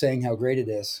people saying how great it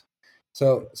is.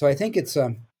 So I think it's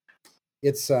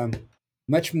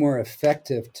much more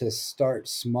effective to start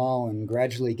small and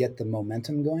gradually get the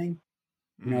momentum going.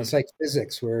 It's Hmm. like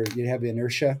physics where you have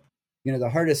inertia. The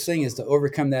hardest thing is to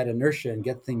overcome that inertia and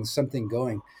get something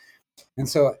going. And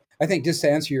so I think, just to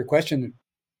answer your question,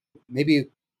 maybe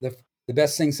the the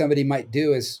best thing somebody might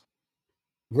do is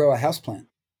grow a houseplant.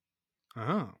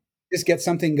 Oh. Just get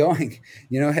something going.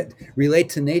 Relate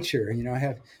to nature.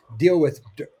 Have deal with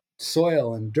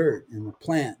soil and dirt and the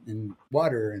plant and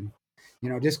water, and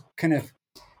just kind of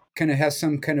have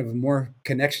some kind of more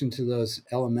connection to those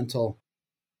elemental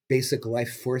basic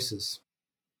life forces.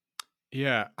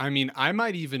 Yeah. I mean, I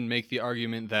might even make the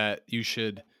argument that you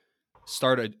should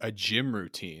start a gym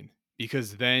routine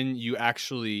because then you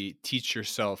actually teach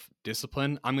yourself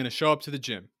discipline. I'm going to show up to the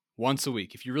gym once a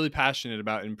week. If you're really passionate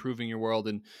about improving your world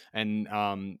and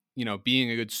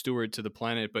being a good steward to the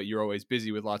planet, but you're always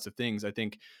busy with lots of things, I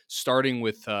think starting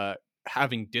with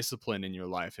having discipline in your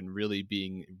life and really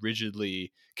being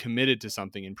rigidly committed to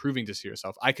something and proving to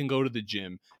yourself, I can go to the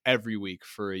gym every week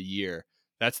for a year.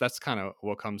 That's kind of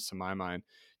what comes to my mind.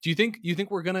 Do you think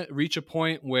we're gonna reach a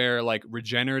point where like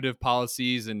regenerative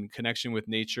policies and connection with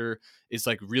nature is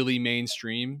like really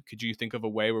mainstream? Could you think of a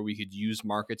way where we could use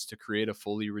markets to create a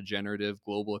fully regenerative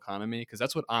global economy? Because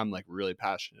that's what I'm like really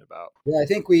passionate about. Yeah, I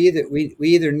think we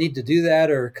either need to do that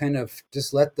or kind of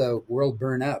just let the world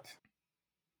burn up.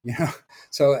 you know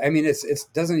so I mean, it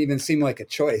doesn't even seem like a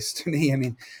choice to me. I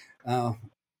mean, uh,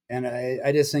 and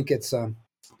I just think it's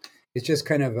just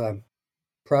kind of a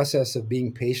process of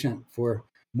being patient for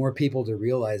more people to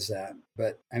realize that.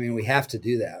 But I mean, we have to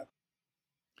do that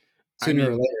I sooner or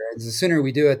mean, later. The sooner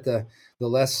we do it, the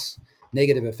less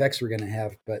negative effects we're going to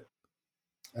have. But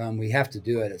we have to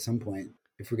do it at some point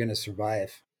if we're going to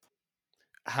survive.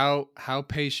 how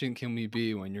patient can we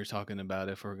be when you're talking about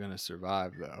if we're gonna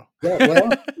survive though? Well,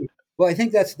 well, well. I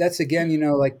think that's again,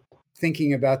 like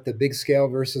thinking about the big scale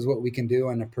versus what we can do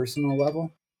on a personal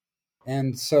level.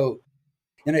 And so,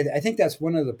 and I think that's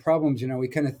one of the problems. We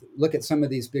kind of look at some of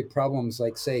these big problems,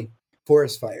 like say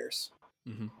forest fires,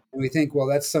 Hmm. and we think, well,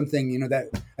 that's something, that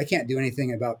I can't do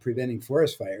anything about preventing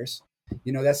forest fires.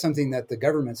 That's something that the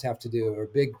governments have to do, or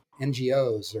big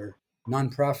NGOs, or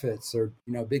nonprofits, or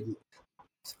big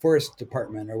forest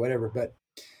department, or whatever.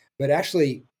 But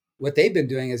actually, what they've been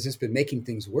doing has just been making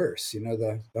things worse.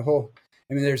 The whole.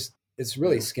 I mean, it's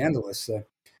really Yeah. scandalous. The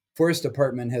forest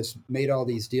department has made all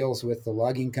these deals with the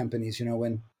logging companies.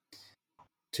 When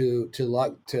to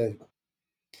log the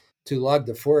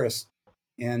forest,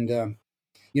 and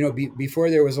before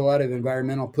there was a lot of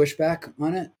environmental pushback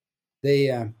on it, they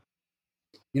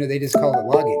they just called it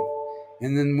logging.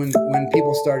 And then when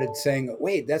people started saying,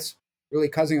 wait, that's really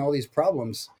causing all these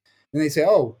problems, then they say,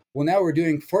 oh, well, now we're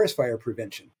doing forest fire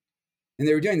prevention. And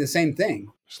they were doing the same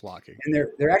thing, Slocking. and Yeah.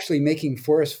 they're actually making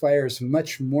forest fires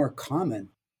much more common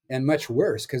and much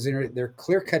worse, because they're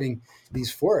clear cutting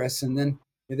these forests, and then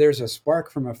there's a spark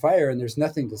from a fire and there's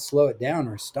nothing to slow it down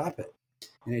or stop it,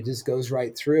 and it just goes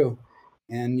right through,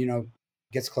 and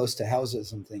gets close to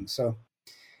houses and things. So,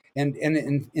 and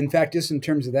in fact, just in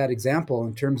terms of that example,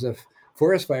 in terms of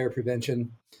forest fire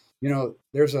prevention,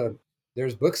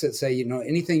 there's books that say,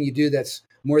 anything you do that's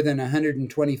more than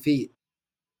 120 feet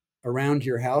around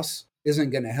your house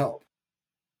isn't going to help.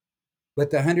 But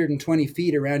the 120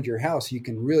 feet around your house, you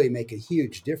can really make a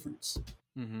huge difference.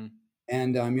 Mm-hmm.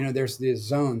 And there's these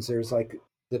zones. There's like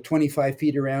the 25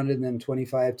 feet around it, and then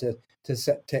 25 to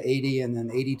 80, and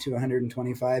then 80 to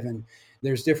 125. And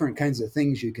there's different kinds of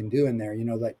things you can do in there.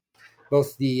 Like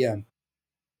both the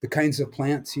kinds of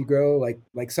plants you grow.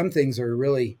 Like some things are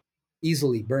really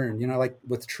easily burned. Like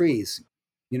with trees.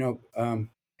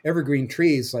 Evergreen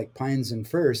trees like pines and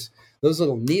firs. Those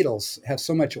little needles have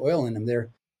so much oil in them.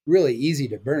 They're really easy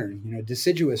to burn.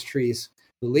 Deciduous trees,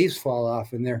 the leaves fall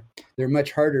off, and they're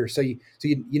much harder. So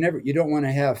you don't want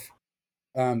to have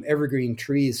evergreen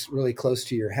trees really close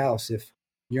to your house if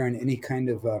you're in any kind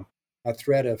of a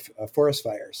threat of forest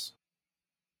fires.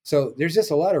 So there's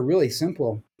just a lot of really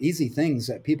simple, easy things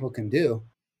that people can do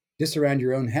just around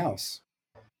your own house.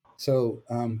 So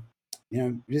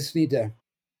you just need to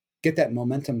get that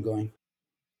momentum going.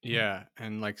 Yeah,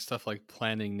 and like stuff like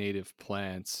planting native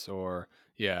plants, or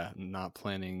not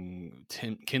planting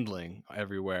kindling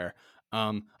everywhere.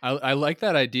 I like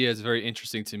that idea. It's very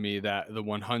interesting to me, that the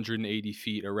 180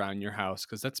 feet around your house,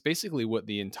 because that's basically what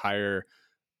the entire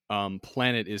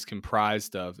planet is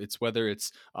comprised of. It's whether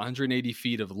it's 180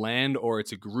 feet of land, or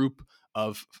it's a group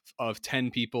of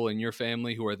 10 people in your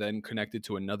family who are then connected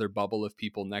to another bubble of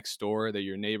people next door. They're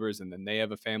your neighbors, and then they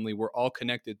have a family. We're all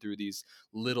connected through these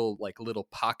little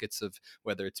pockets of,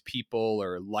 whether it's people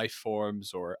or life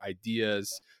forms or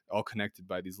ideas, all connected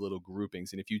by these little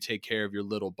groupings. And if you take care of your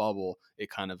little bubble, it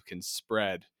kind of can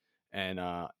spread, and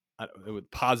it would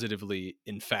positively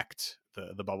infect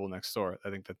the bubble next door. I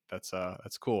think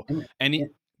that's cool. And, Any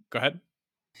Go ahead.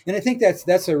 and I think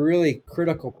that's a really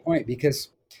critical point, because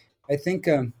I think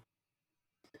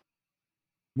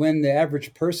when the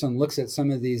average person looks at some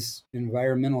of these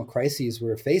environmental crises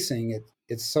we're facing,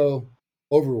 it's so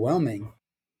overwhelming,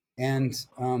 and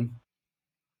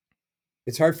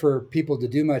it's hard for people to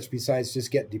do much besides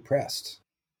just get depressed.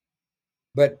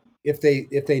 But if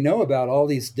they know about all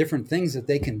these different things that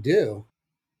they can do,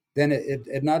 then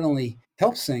it not only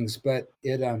helps things, but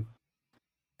it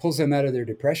pulls them out of their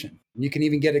depression. And you can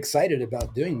even get excited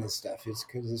about doing this stuff. It's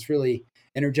because it's really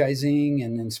energizing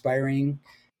and inspiring,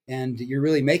 and you're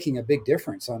really making a big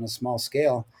difference on a small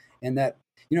scale. And that,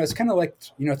 it's kind of like,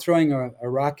 throwing a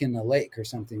rock in a lake or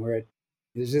something, where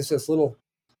there's just this little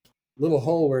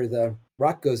hole where the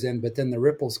rock goes in, but then the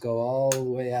ripples go all the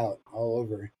way out all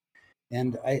over.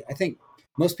 And I think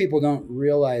most people don't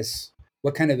realize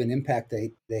what kind of an impact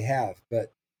they have,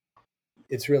 but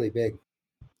it's really big.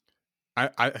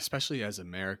 I especially as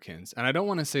Americans, and I don't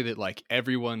want to say that like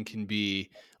everyone can be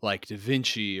like Da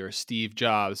Vinci or Steve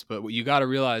Jobs, but what you got to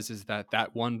realize is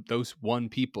those one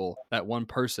people, that one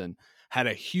person, had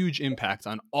a huge impact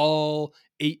on all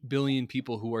 8 billion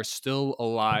people who are still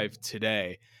alive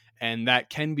today. And that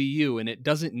can be you, and it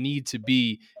doesn't need to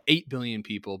be 8 billion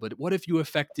people. But what if you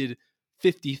affected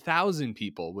 50,000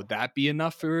 people? Would that be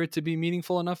enough for it to be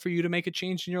meaningful enough for you to make a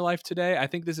change in your life today? I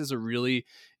think this is a really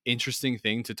interesting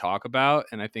thing to talk about,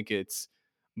 and I think it's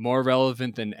more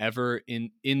relevant than ever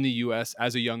in the US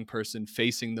as a young person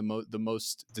facing the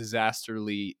most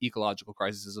disasterly ecological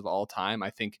crises of all time.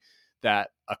 I think that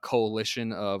a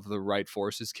coalition of the right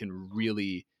forces can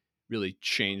really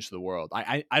change the world.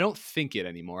 I don't think it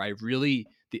anymore.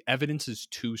 The evidence is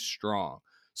too strong.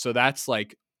 So that's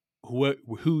like, who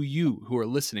are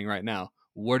listening right now,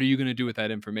 what are you going to do with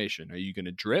that information? Are you going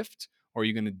to drift, or are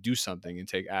you going to do something and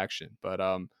take action? But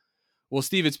well,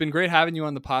 Steve, it's been great having you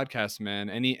on the podcast, man.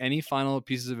 Any final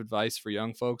pieces of advice for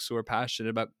young folks who are passionate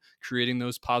about creating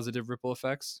those positive ripple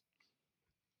effects?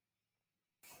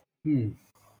 Hmm.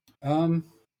 Um,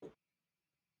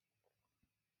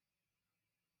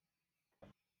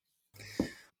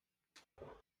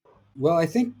 well, I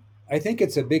think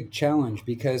it's a big challenge,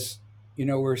 because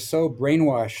we're so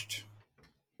brainwashed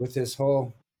with this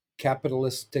whole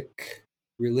capitalistic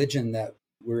religion that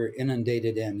we're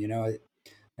inundated in.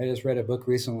 I just read a book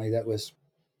recently that was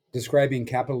describing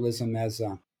capitalism as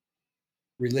a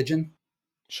religion,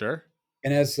 Sure.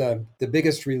 and as the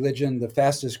biggest religion, the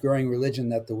fastest growing religion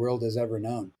that the world has ever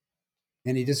known.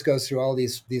 And he just goes through all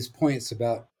these points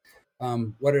about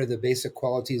what are the basic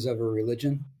qualities of a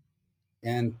religion,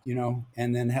 and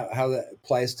and then how that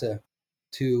applies to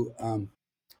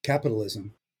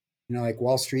capitalism. Like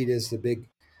Wall Street is the big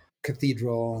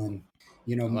cathedral, and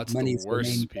Oh, that's the money's the main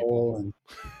worst people. goal,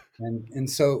 and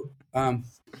so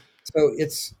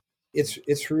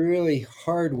it's really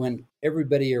hard when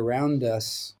everybody around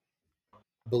us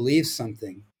believes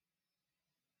something,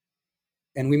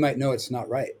 and we might know it's not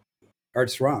right or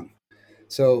it's wrong.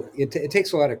 So it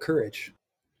takes a lot of courage,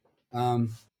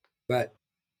 but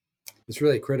It's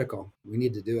really critical. We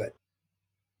need to do it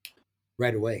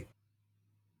right away.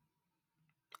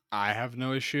 I have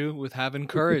no issue with having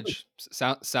courage.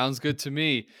 Sounds good to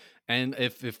me. And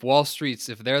if Wall Street's,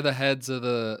 if they're the heads of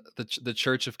the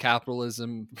church of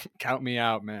capitalism, count me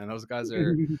out, man. Those guys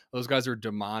are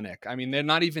demonic. I mean, they're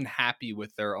not even happy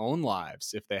with their own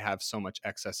lives if they have so much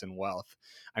excess in wealth.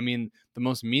 I mean, the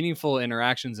most meaningful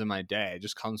interactions in my day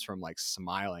just comes from like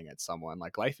smiling at someone.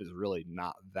 Like life is really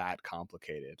not that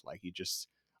complicated. Like you just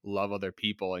love other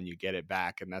people and you get it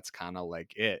back, and that's kind of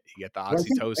like it. You get the Well,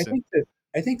 oxytocin.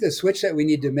 I think the switch that we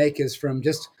need to make is from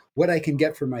just what I can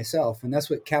get for myself, and that's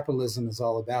what capitalism is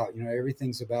all about. You know,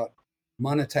 everything's about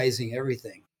monetizing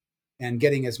everything and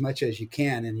getting as much as you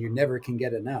can, and you never can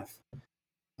get enough.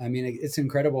 I mean, it's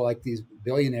incredible. Like these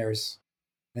billionaires,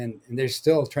 and they're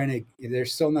still they're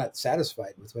still not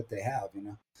satisfied with what they have. You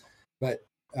know, but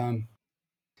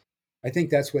I think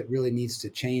that's what really needs to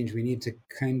change. We need to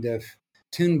kind of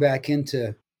tune back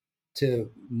into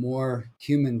more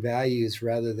human values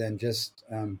rather than just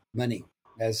money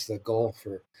as the goal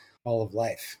for all of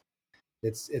life.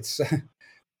 It's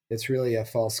it's really a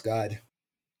false god.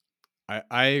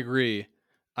 I agree.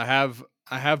 I have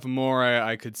more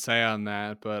I could say on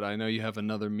that, but I know you have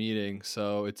another meeting,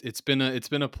 so it's been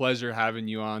a pleasure having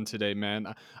you on today,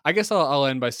 man. I guess I'll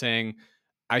end by saying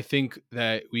I think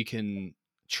that we can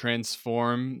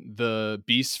transform the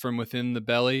beast from within the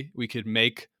belly. We could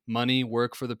make money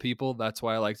work for the people. That's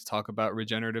why I like to talk about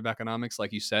regenerative economics.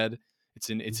 Like you said, it's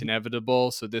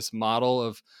inevitable. So this model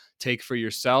of take for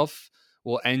yourself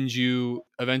will end you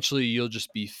eventually. You'll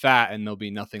just be fat and there'll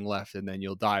be nothing left, and then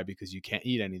you'll die because you can't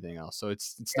eat anything else. So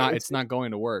Yeah, it's not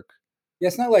going to work. yeah,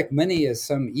 it's not like money is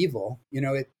some evil. You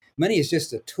know, money is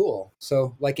just a tool.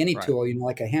 So like any Right. tool, you know,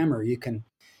 like a hammer, you can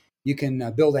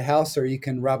build a house or you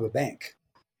can rob a bank.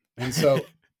 And so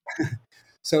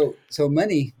so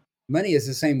money is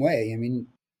the same way. I mean,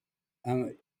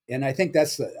 um, and I think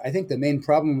the main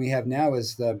problem we have now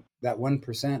is that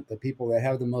 1%, the people that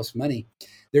have the most money,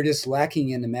 they're just lacking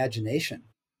in imagination.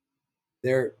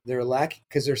 They're lacking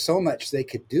because there's so much they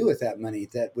could do with that money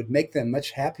that would make them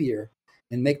much happier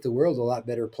and make the world a lot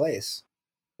better place,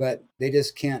 but they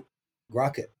just can't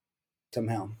grok it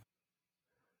somehow.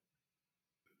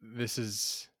 This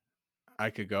is I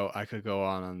could go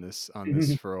on this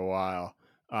for a while.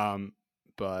 Um,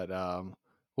 but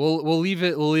we'll leave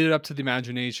it up to the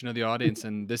imagination of the audience.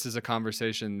 And this is a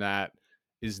conversation that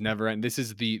is never end. This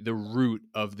is the root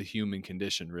of the human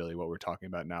condition, really, what we're talking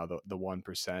about now, the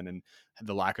 1% and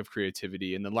the lack of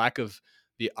creativity and the lack of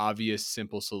the obvious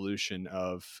simple solution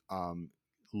of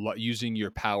using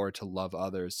your power to love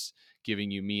others,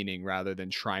 giving you meaning rather than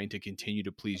trying to continue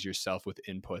to please yourself with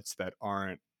inputs that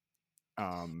aren't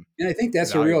um And I think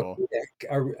that's a real valuable.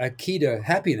 a key to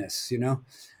happiness. You know,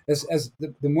 as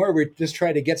the more we just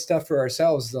try to get stuff for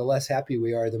ourselves, the less happy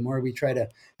we are. The more we try to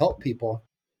help people,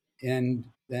 and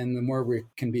then the more we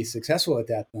can be successful at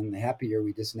that, then the happier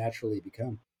we just naturally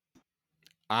become.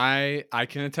 I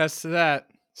can attest to that.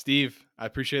 Steve, I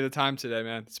appreciate the time today,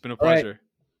 man. It's been a All right, pleasure.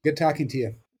 good talking to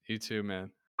you. You too,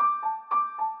 man.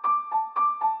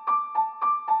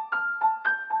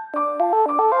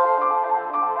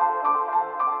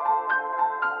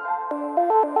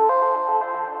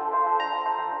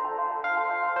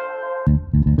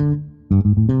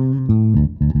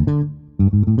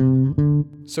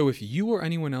 So, if you or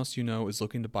anyone else you know is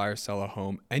looking to buy or sell a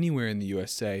home anywhere in the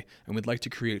USA and would like to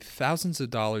create thousands of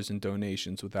dollars in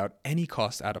donations without any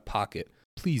cost out of pocket,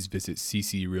 please visit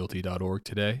ccrealty.org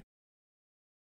today.